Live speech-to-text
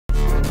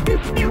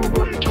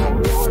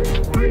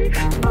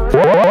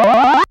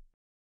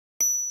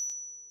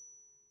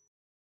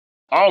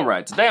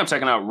Alright, today I'm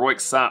checking out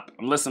Royksopp.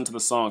 I'm listening to the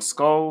song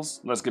Skulls.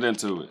 Let's get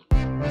into it.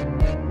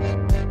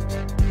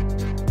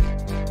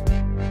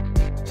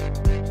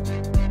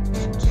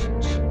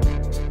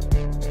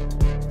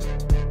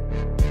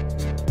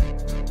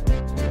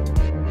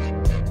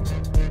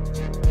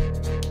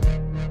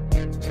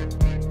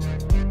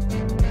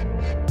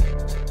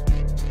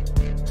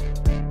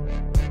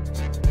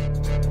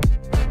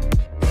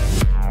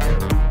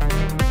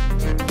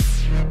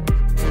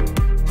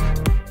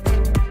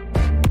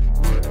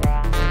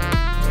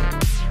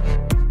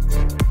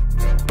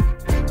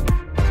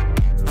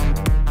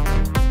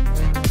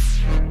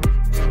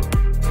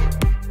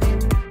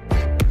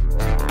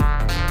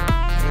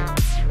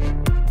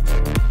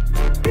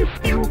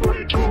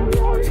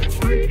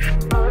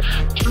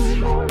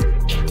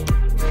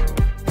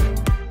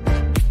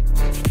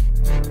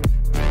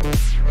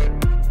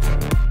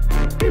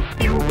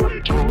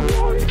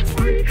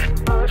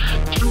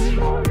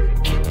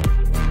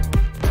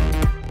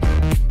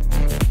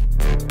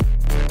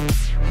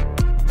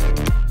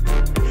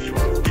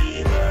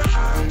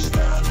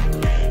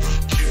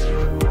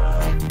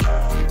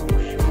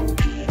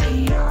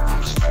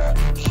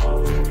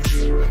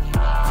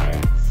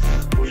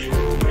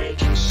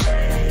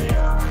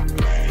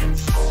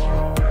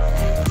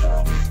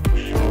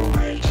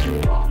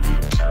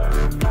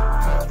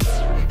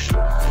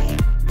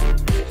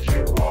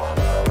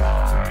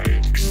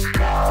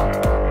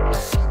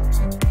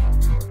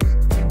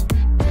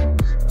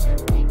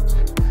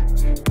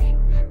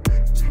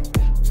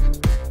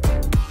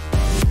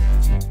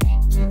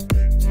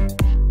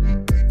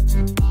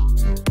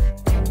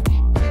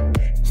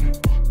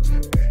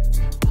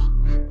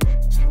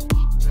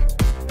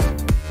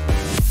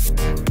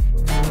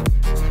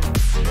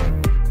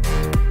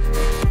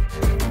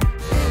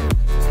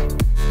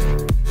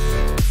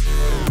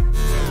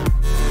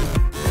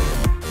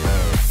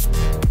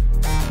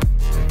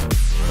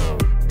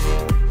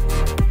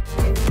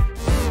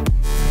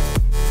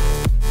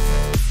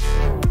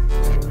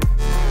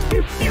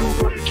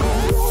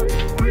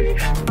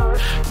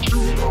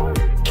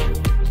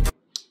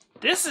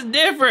 This is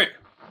different.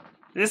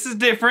 This is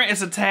different.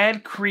 It's a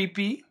tad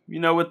creepy, you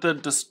know, with the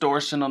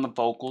distortion on the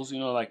vocals. You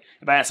know, like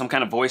if I had some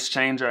kind of voice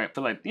changer, I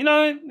feel like, you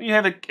know, you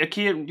have a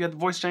kid, you have the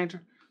voice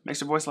changer,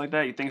 makes your voice like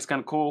that. You think it's kind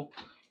of cool.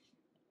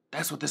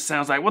 That's what this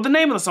sounds like. Well, the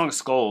name of the song is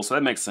Skulls, so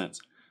that makes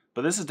sense.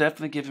 But this is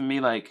definitely giving me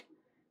like,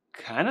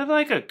 kind of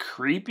like a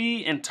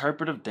creepy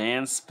interpretive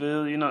dance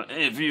feel. You know,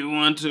 if you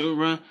want to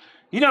run.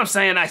 You know what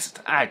I'm saying?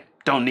 I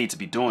don't need to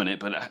be doing it,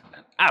 but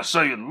I'll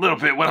show you a little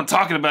bit what I'm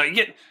talking about. You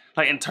get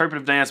like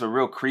interpretive dance, but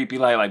real creepy,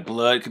 like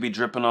blood could be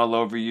dripping all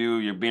over you.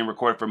 You're being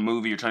recorded for a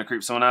movie. You're trying to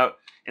creep someone out.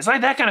 It's like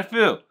that kind of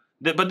feel.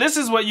 But this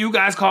is what you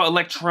guys call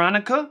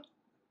electronica.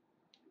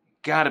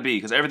 Gotta be,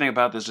 because everything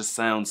about this just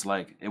sounds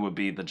like it would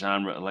be the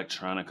genre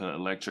electronica,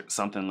 electric,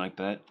 something like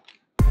that.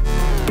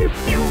 You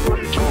know what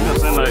I'm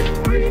saying?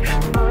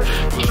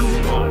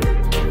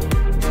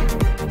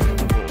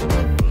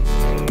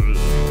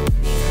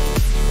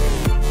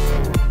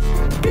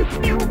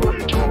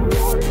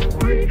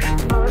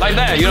 Like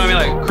that, you know what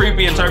I mean? Like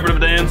creepy interpretive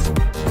dance.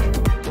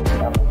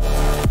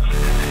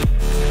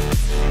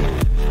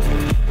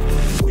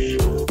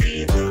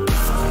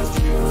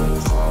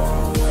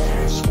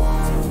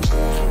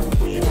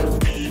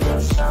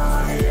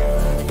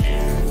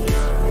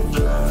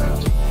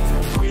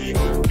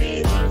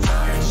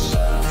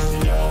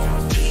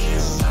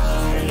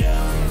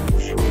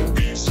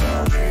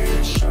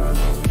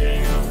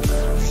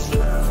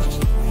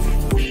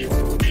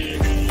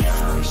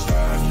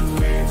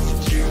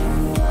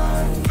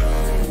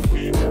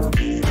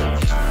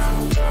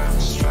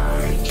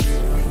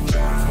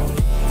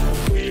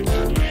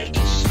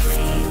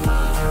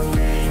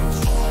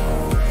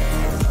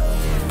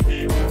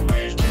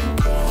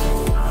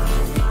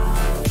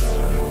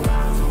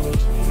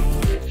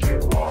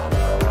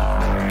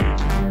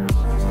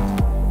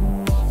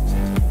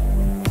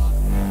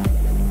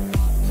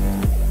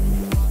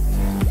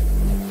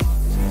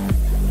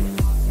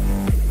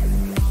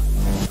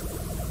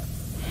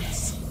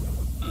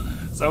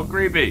 So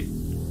creepy.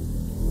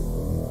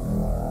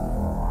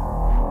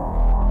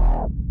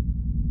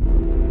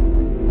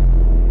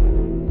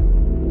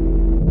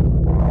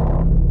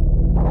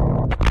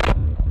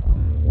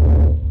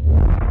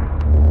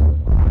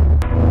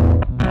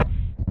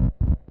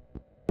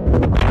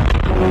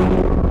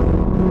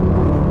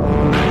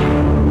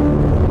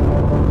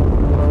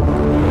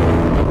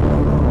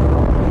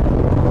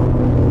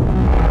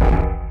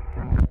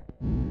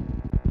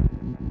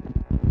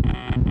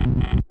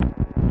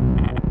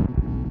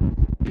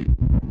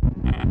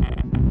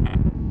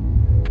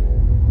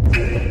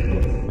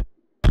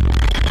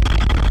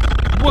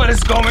 What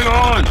is going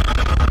on?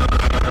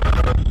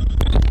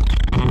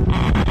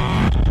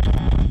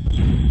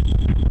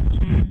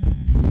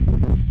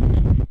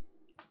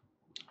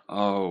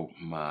 Oh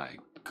my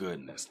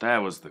goodness. That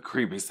was the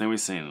creepiest thing we've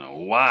seen in a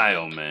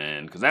while,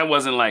 man. Because that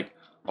wasn't like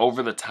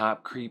over the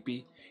top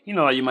creepy. you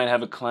know, like you might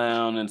have a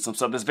clown and some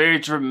stuff that's very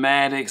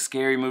dramatic,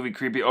 scary movie,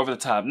 creepy, over the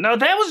top. No,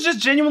 that was just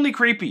genuinely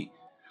creepy.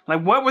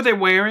 Like, what were they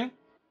wearing?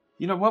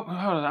 You know what?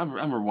 Hold on,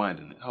 I'm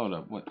rewinding it. Hold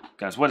up, what,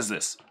 guys? What is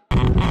this?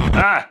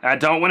 Ah, I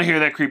don't want to hear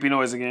that creepy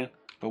noise again.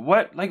 But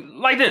what?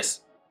 Like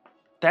this?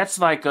 That's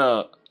like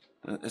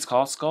it's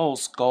called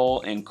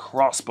Skull and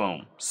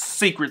Crossbone.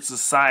 Secret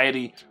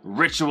society,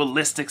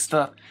 ritualistic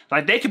stuff.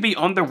 Like, they could be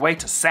on their way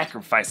to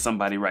sacrifice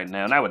somebody right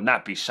now, and I would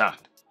not be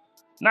shocked.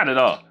 Not at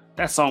all.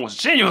 That song was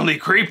genuinely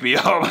creepy.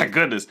 Oh my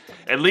goodness.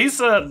 At least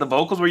the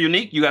vocals were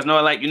unique. You guys know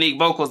I like unique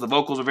vocals. The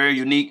vocals were very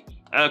unique.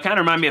 Kind of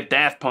remind me of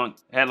Daft Punk.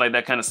 It had like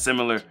that kind of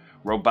similar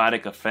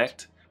robotic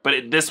effect.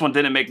 But this one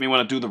didn't make me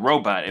want to do the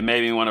robot. It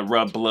made me want to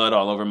rub blood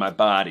all over my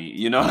body.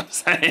 You know what I'm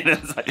saying?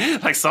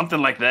 It's like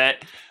something like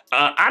that.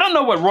 I don't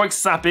know what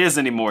Royksopp is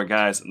anymore,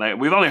 guys. Like,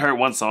 we've only heard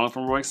one song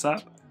from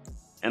Royksopp,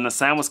 and the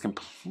sound was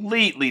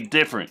completely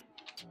different.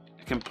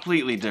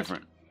 Completely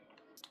different.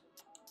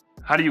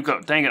 How do you go?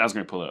 Dang it, I was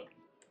going to pull it up.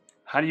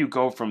 How do you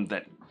go from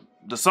that?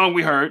 The song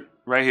we heard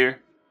right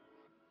here.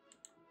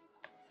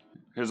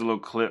 Here's a little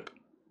clip.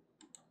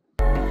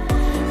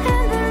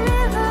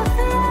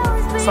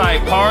 It's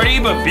like party,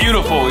 but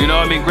beautiful. You know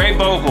what I mean? Great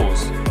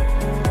vocals.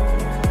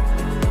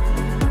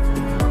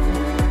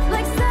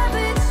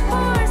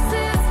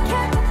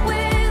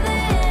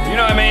 You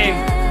know what I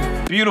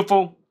mean?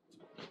 Beautiful.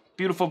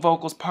 Beautiful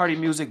vocals, party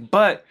music.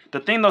 But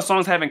the thing those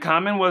songs have in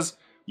common was,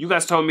 you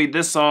guys told me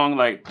this song,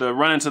 like the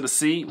Run Into the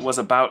Sea, was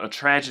about a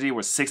tragedy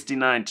where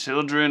 69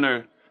 children,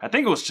 or I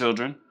think it was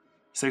children,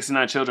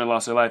 69 children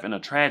lost their life in a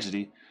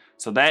tragedy.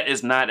 So that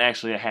is not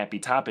actually a happy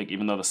topic,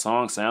 even though the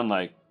songs sound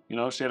like, you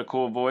know, she had a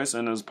cool voice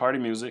and it was party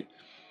music.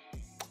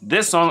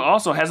 This song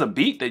also has a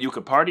beat that you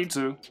could party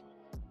to,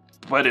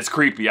 but it's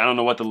creepy. I don't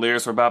know what the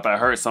lyrics were about, but I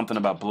heard something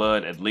about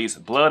blood, at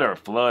least. Blood or a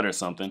flood or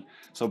something.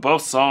 So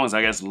both songs,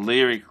 I guess,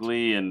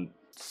 lyrically and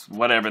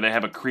whatever, they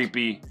have a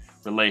creepy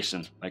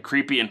relation. Like,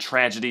 creepy and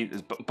tragedy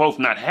is both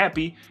not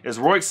happy. Is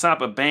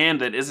Royksopp a band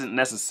that isn't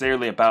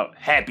necessarily about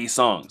happy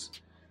songs?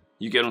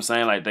 You get what I'm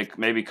saying? Like, they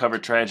maybe cover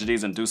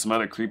tragedies and do some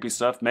other creepy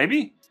stuff?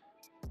 Maybe?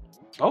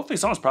 Both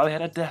these songs probably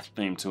had a death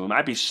theme to them.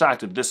 I'd be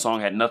shocked if this song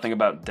had nothing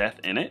about death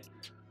in it.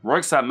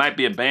 Royksopp might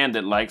be a band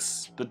that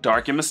likes the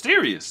dark and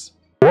mysterious.